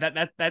yeah,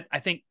 that I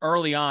think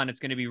early on it's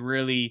going to be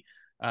really,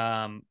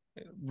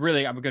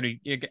 really I'm going to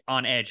get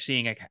on edge,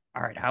 seeing like,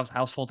 all right,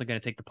 how's Fulton going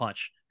to take the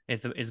punch?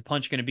 Is the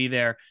punch going to be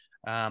there?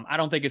 I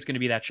don't think it's going to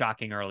be that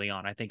shocking early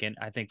on. I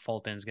think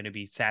Fulton's going to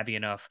be savvy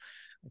enough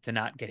to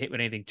not get hit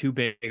with anything too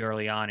big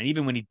early on, and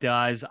even when he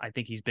does, I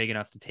think he's big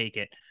enough to take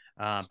it,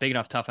 big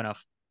enough, tough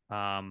enough.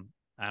 I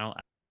don't,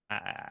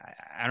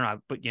 I don't know,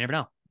 but you never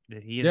know.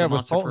 He is Yeah, the with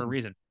monster for a Fulton,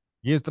 reason.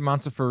 he is the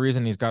monster for a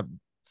reason. He's got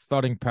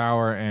thudding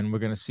power, and we're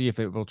going to see if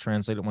it will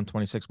translate at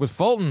 126. With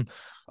Fulton,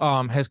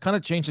 has kind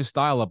of changed his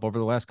style up over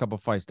the last couple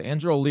of fights. The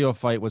Andrew Leo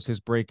fight was his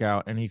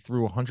breakout, and he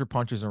threw 100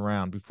 punches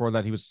around. Before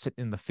that, he was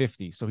sitting in the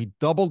 50s, so he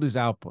doubled his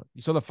output.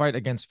 You saw the fight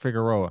against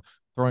Figueroa,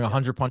 throwing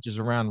 100 punches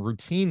around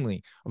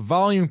routinely. A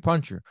volume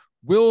puncher.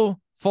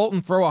 Will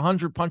Fulton throw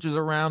 100 punches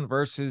around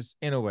versus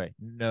Inoue?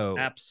 No.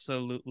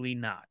 Absolutely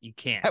not. You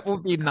can't. That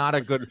would be not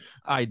a good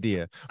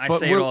idea. I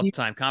But say it will all the he,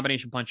 time.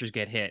 Combination punchers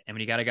get hit, and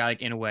when you got a guy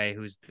like Inoue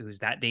who's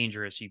that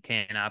dangerous, you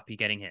cannot be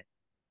getting hit.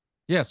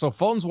 yeah, so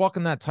Fulton's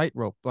walking that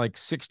tightrope, like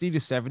 60 to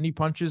 70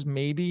 punches,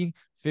 maybe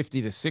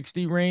 50 to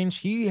 60 range.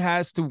 He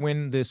has to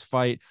win this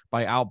fight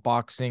by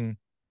outboxing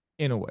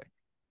Inoue.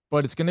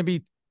 But it's going to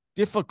be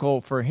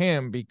difficult for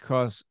him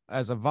because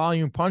as a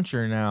volume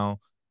puncher now,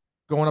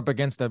 going up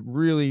against a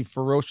really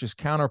ferocious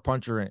counter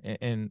puncher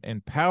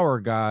and power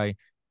guy,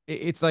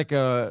 it's like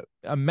a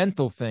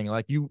mental thing.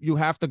 Like you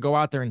have to go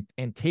out there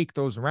and take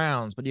those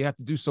rounds, but you have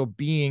to do so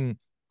being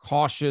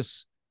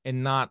cautious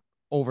and not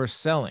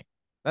overselling.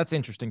 That's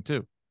interesting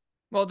too.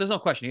 Well, there's no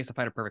question he has to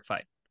fight a perfect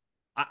fight.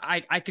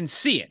 I can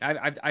see it.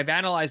 I've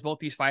analyzed both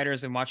these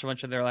fighters and watched a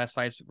bunch of their last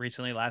fights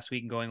recently, last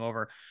week, and going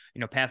over,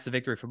 paths to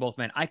victory for both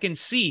men. I can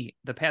see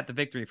the path to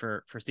victory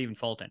for Stephen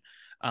Fulton,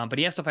 but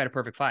he has to fight a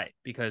perfect fight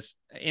because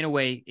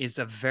Inoue is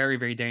a very,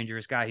 very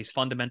dangerous guy. He's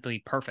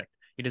fundamentally perfect.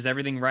 He does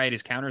everything right.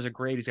 His counters are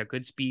great. He's got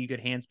good speed, good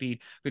hand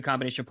speed, good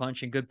combination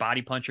punching, good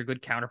body puncher,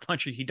 good counter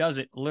puncher. He does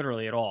it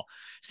literally at all.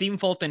 Stephen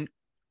Fulton,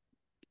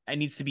 it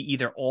needs to be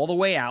either all the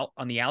way out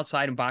on the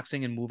outside and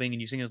boxing and moving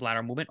and using his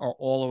lateral movement, or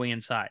all the way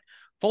inside.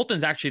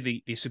 Fulton's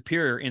actually the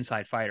superior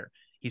inside fighter.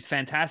 He's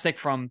fantastic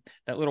from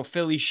that little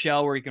Philly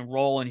shell where he can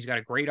roll, and he's got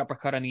a great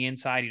uppercut on the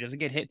inside. He doesn't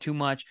get hit too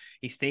much.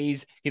 He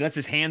lets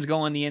his hands go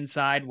on the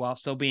inside while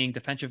still being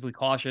defensively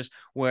cautious,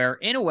 where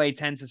Inoue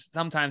tends to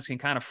sometimes can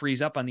kind of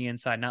freeze up on the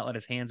inside, not let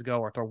his hands go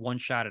or throw one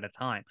shot at a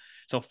time.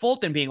 So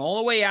Fulton being all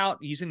the way out,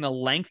 using the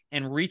length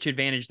and reach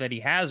advantage that he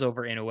has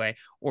over Inoue,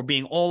 or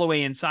being all the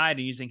way inside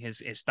and using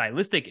his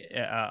stylistic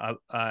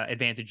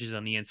advantages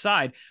on the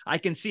inside, I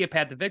can see a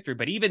path to victory.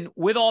 But even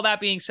with all that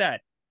being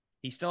said,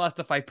 he still has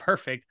to fight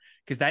perfect,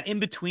 because that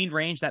in-between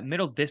range, that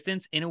middle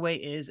distance, Inoue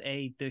is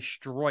a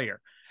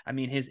destroyer. I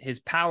mean, his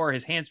power,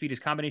 his hand speed,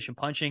 his combination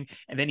punching,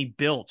 and then he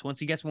builds. Once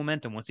he gets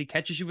momentum, once he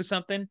catches you with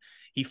something,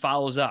 he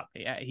follows up.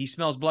 He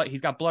smells blood.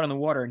 He's got blood on the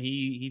water, and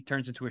he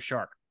turns into a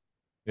shark.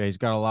 Yeah, he's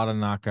got a lot of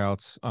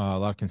knockouts, a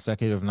lot of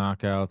consecutive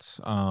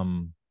knockouts.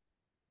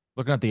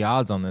 Looking at the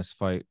odds on this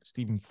fight,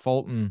 Stephen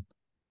Fulton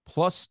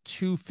plus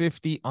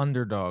 250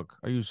 underdog.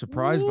 Are you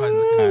surprised by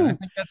that? I Ooh,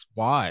 think that's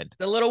wide.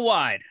 a little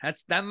wide.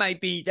 That might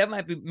be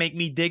make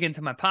me dig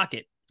into my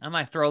pocket. I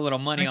might throw a little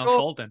money on Sprinkle,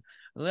 Fulton.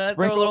 Throw a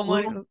sprinkle little a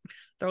money. little.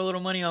 Throw a little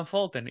money on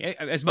Fulton.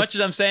 As much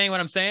as I'm saying what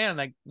I'm saying, I'm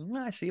like,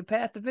 I see a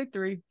path to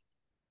victory.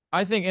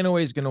 I think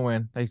Inoue is going to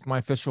win. That's my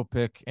official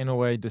pick.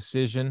 Inoue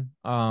decision.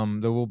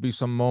 There will be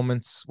some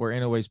moments where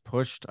Inoue's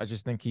pushed. I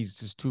just think he's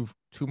just too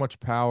much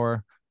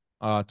power,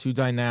 too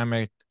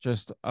dynamic.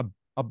 Just a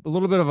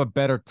little bit of a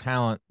better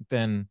talent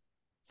than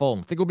Fulton.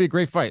 I think it'll be a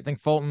great fight. I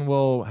think Fulton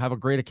will have a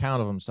great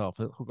account of himself.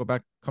 He'll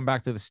come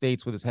back to the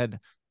States with his head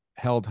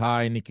held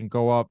high, and he can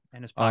go up.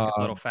 And his pocket's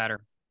a little fatter.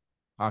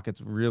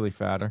 Pockets really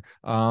fatter.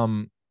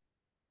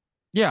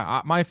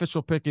 Yeah, my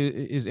official pick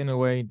is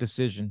Inoue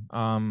decision.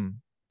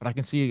 But I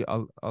can see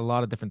a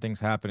lot of different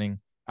things happening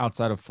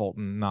outside of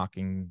Fulton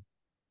knocking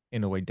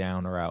Inoue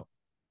down or out.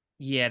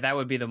 Yeah, that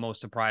would be the most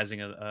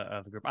surprising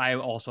of the group. I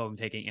also am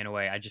taking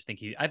Inoue.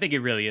 I think he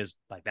really is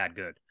like that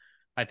good.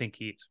 I think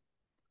he's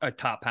a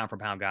top pound for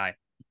pound guy.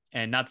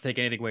 And not to take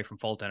anything away from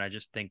Fulton, I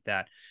just think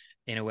that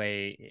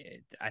Inoue,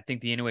 I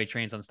think the Inoue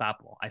train's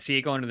unstoppable. I see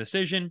it going to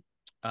decision.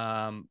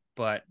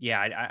 But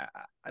yeah,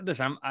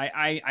 listen,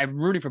 I'm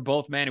rooting for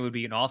both men. It would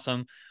be an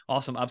awesome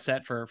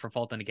upset for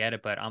Fulton to get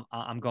it, but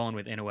I'm going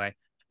with Inoue.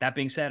 That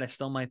being said, I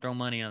still might throw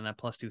money on that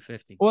plus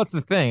 250. Well, that's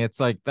the thing. It's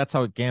like that's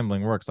how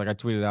gambling works. Like I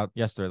tweeted out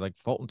yesterday, like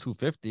Fulton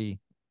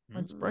 250,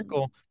 like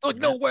sprinkle. They're like,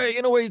 no way,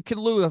 Inoue could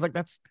lose. I was like,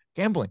 that's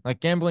gambling.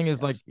 Like gambling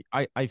is like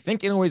I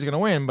think Inoue is gonna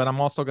win, but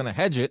I'm also gonna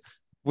hedge it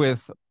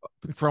with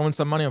throwing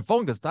some money on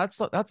Fulton because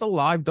that's a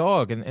live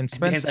dog. And And Dan's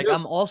Spence like, too.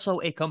 I'm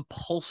also a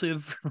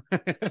compulsive, I'm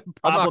not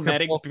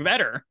problematic compulsive.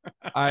 better.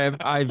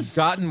 I've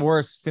gotten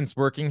worse since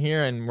working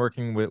here and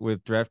working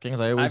with DraftKings.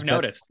 I've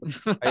noticed.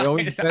 I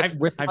always bet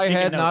with I've my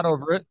taken head, note. not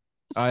over it.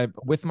 I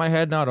with my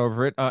head, not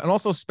over it. And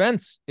also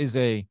Spence is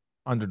a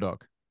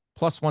underdog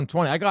plus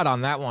 120. I got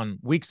on that one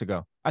weeks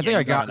ago. I Yeah, think I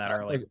you got got on that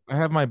early. like I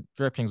have my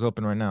DraftKings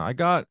open right now. I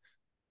got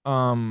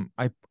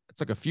I it's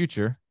like a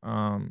future.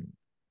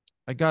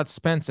 I got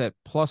Spence at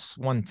plus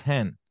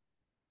 110.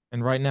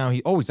 And right now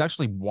he's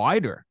actually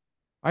wider.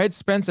 I had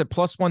Spence at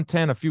plus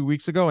 110 a few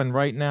weeks ago, and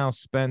right now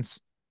Spence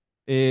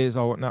is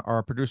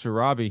our producer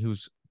Robbie,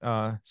 who's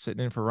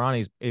sitting in for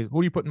Ronnie's. Who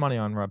are you putting money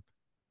on, Rob?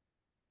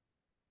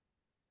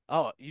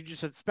 Oh, you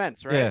just said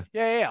Spence, right?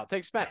 Yeah. Yeah. I'll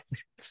take Spence.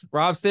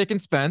 Rob's taking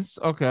Spence.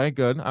 Okay,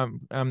 good.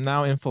 I'm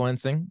now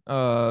influencing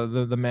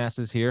the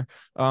masses here.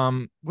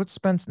 What's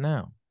Spence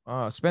now?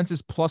 Spence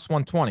is plus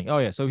 120. Oh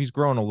yeah, so he's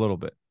grown a little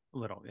bit. A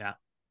little, yeah.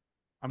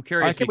 I'm I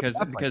curious can't believe because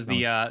that fight's going.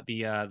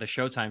 the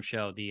Showtime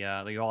show,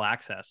 the All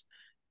Access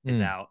is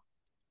Hmm. out.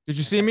 Did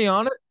you see me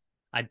on it?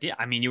 I did.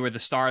 I mean, you were the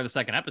star of the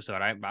second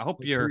episode. I hope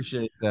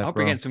Appreciate I that, hope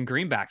you're bro. getting some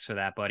greenbacks for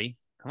that, buddy.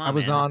 Come I on,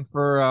 was man. on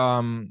for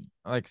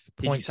like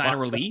Did you point sign five.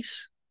 a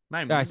release?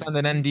 Yeah, I signed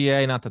an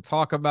NDA not to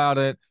talk about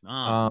it.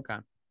 Oh, okay.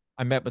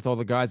 I met with all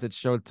the guys at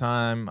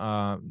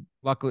Showtime.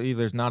 Luckily,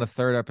 there's not a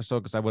third episode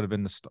because I would have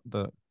been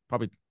the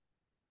probably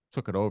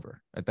took it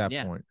over at that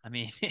Yeah. point. I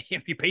mean, you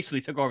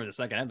basically took over the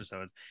second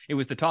episode. It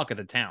was the talk of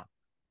the town.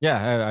 Yeah,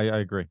 I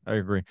agree. I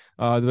agree.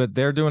 But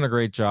they're doing a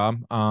great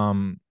job.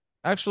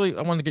 Actually,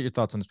 I wanted to get your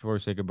thoughts on this before we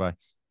say goodbye.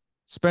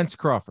 Spence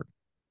Crawford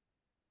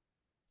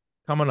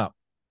coming up.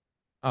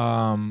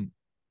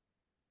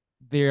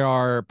 They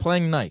are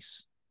playing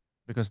nice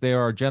because they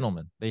are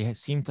gentlemen. They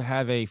seem to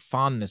have a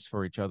fondness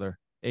for each other,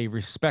 a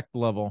respect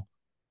level.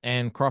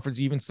 And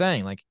Crawford's even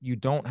saying, like, you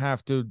don't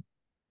have to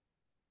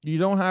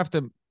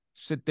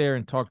sit there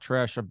and talk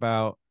trash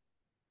about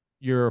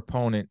your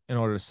opponent in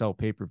order to sell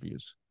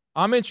pay-per-views.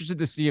 I'm interested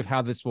to see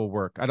how this will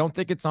work. I don't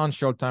think it's on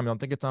Showtime. I don't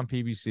think it's on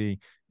PBC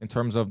in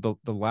terms of the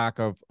lack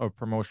of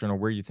promotion or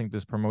where you think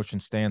this promotion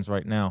stands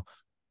right now.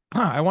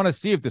 I want to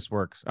see if this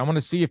works. I want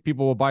to see if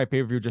people will buy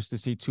pay-per-view just to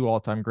see two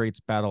all-time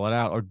greats battle it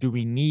out, or do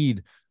we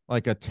need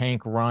like a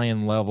Tank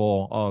Ryan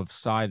level of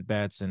side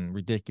bets and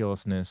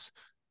ridiculousness?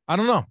 I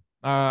don't know.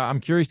 I'm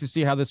curious to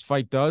see how this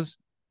fight does.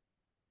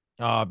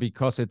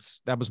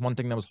 Because that was one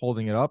thing that was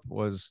holding it up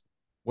was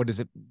what is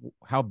it?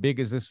 How big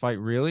is this fight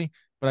really?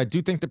 But I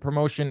do think the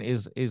promotion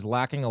is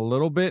lacking a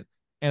little bit,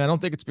 and I don't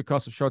think it's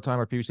because of Showtime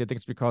or PBC. I think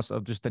it's because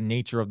of just the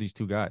nature of these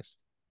two guys.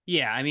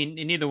 Yeah, I mean,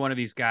 neither one of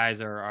these guys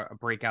are a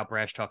breakout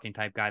brash talking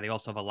type guy. They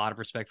also have a lot of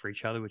respect for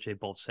each other, which they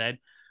both said.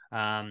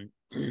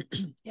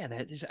 Yeah,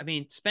 I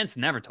mean, Spence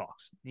never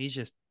talks. He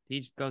just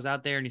goes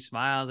out there and he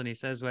smiles and he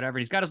says whatever.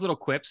 He's got his little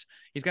quips.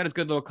 He's got his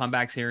good little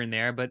comebacks here and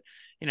there, but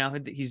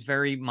he's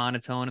very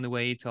monotone in the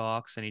way he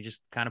talks, and he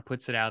just kind of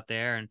puts it out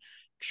there and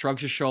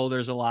shrugs his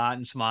shoulders a lot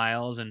and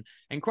smiles. And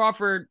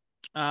Crawford,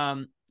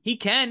 he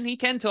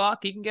can talk.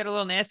 He can get a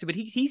little nasty, but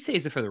he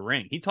saves it for the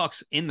ring. He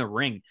talks in the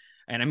ring.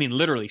 And I mean,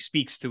 literally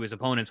speaks to his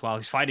opponents while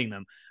he's fighting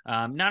them.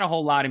 Not a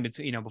whole lot in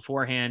between,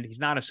 beforehand. He's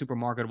not a super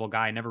marketable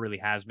guy. Never really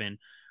has been.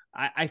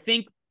 I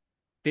think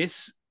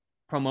this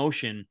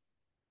promotion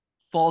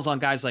falls on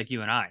guys like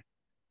you and I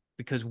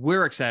because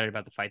we're excited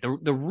about the fight.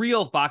 The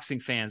real boxing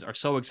fans are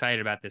so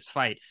excited about this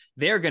fight.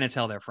 They're going to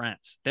tell their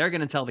friends. They're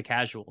going to tell the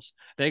casuals.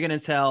 They're going to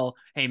tell,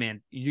 hey,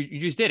 man, you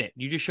just did it.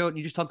 You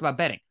just talked about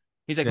betting.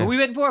 He's like, Who are we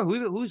betting for?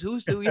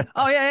 Who's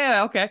Oh,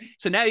 yeah, okay.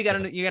 So now you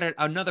got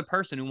another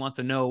person who wants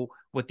to know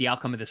what the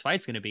outcome of this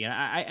fight's going to be. And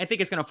I think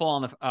it's going to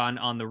fall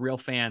on the real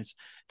fans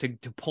to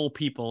pull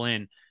people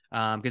in,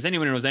 because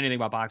anyone who knows anything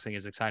about boxing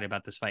is excited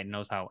about this fight and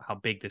knows how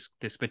big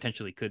this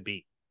potentially could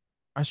be.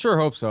 I sure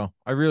hope so.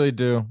 I really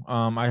do.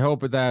 I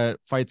hope that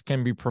fights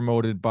can be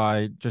promoted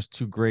by just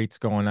two greats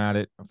going at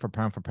it for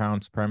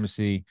pound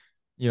supremacy.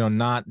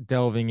 Not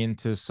delving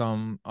into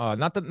some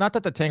not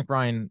that the Tank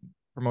Ryan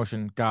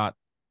promotion got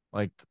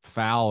like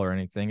foul or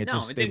anything. It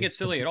didn't get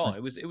silly at all.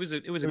 It was a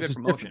good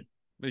promotion.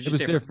 It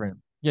was different.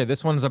 Yeah,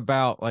 this one's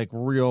about like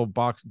real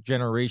box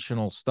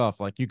generational stuff.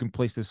 Like you can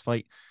place this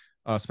fight,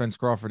 Spence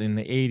Crawford in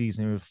the 80s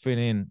and it would fit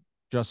in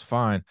just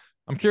fine.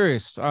 I'm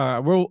curious.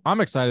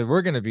 I'm excited.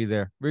 We're gonna be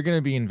there. We're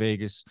gonna be in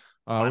Vegas.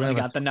 Finally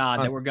got the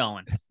nod that we're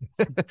going.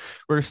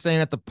 We're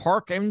staying at the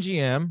Park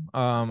MGM.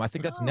 I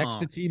think that's next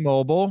to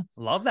T-Mobile.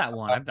 Love that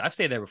one. I've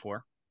stayed there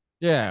before.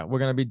 Yeah, we're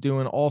gonna be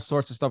doing all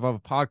sorts of stuff. I have a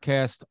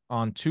podcast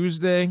on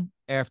Tuesday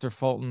after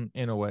Fulton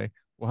Inoue.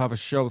 We'll have a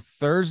show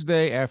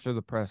Thursday after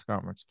the press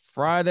conference,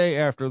 Friday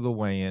after the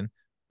weigh-in,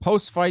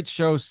 post-fight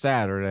show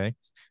Saturday,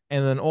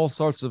 and then all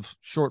sorts of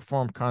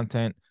short-form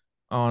content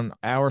on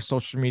our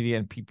social media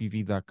and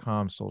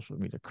ppv.com social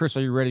media. Chris,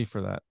 are you ready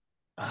for that?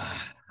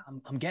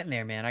 I'm getting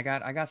there, man. I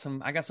got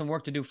some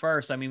work to do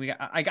first. I mean,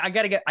 I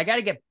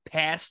gotta get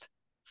past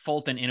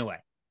Fulton Inoue.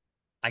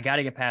 I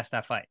gotta get past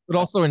that fight. But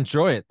also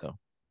enjoy it though.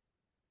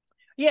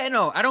 Yeah,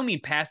 no, I don't mean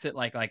past it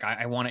like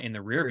I want it in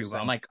the rear view.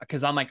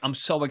 But I'm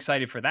so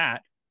excited for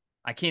that.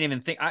 I can't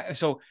even think.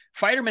 So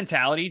fighter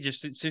mentality,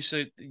 just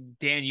so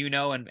Dan,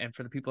 and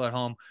for the people at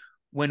home,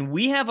 when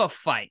we have a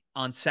fight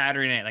on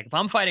Saturday night, like if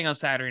I'm fighting on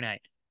Saturday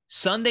night,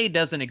 Sunday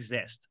doesn't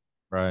exist.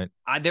 Right.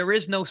 There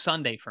is no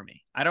Sunday for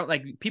me. I don't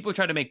like people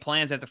try to make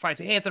plans after fights.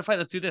 Say, hey, after the fight,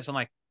 let's do this. I'm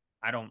like,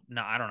 I don't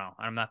know.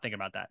 I'm not thinking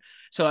about that.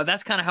 So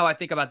that's kind of how I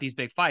think about these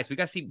big fights. We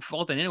got to see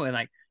Fulton anyway.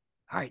 Like,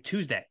 all right,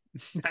 Tuesday.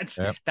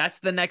 That's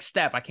the next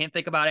step. I can't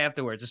think about it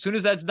afterwards. As soon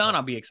as that's done,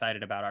 I'll be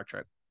excited about our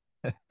trip.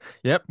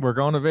 Yep, we're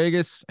going to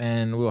Vegas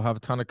and we'll have a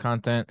ton of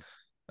content.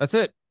 That's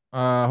it.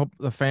 Hope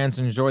the fans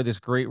enjoy this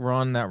great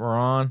run that we're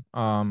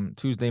on.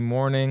 Tuesday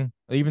morning,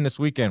 even this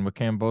weekend with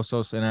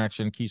Kambosos in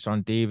action,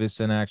 Keyshawn Davis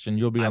in action.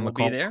 You'll be on the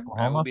call.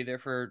 I will be there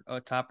for a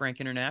Top Rank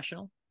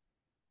International.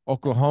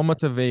 Oklahoma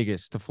to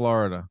Vegas to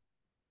Florida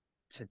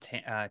to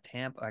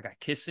Tampa. I got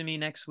Kissimmee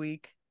next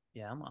week.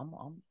 Yeah,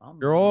 I'm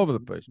You're all over the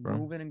place, bro.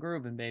 Moving and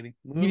grooving, baby.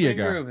 Media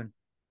guy. Grooving.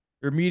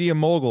 You're a media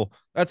mogul.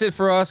 That's it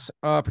for us.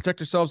 Protect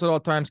yourselves at all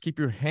times. Keep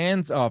your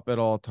hands up at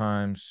all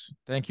times.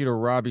 Thank you to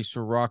Robbie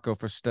Sirocco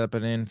for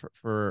stepping in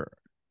for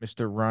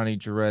Mr. Ronnie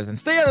Jerez. And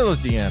stay out of those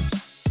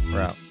DMs.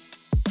 We're out.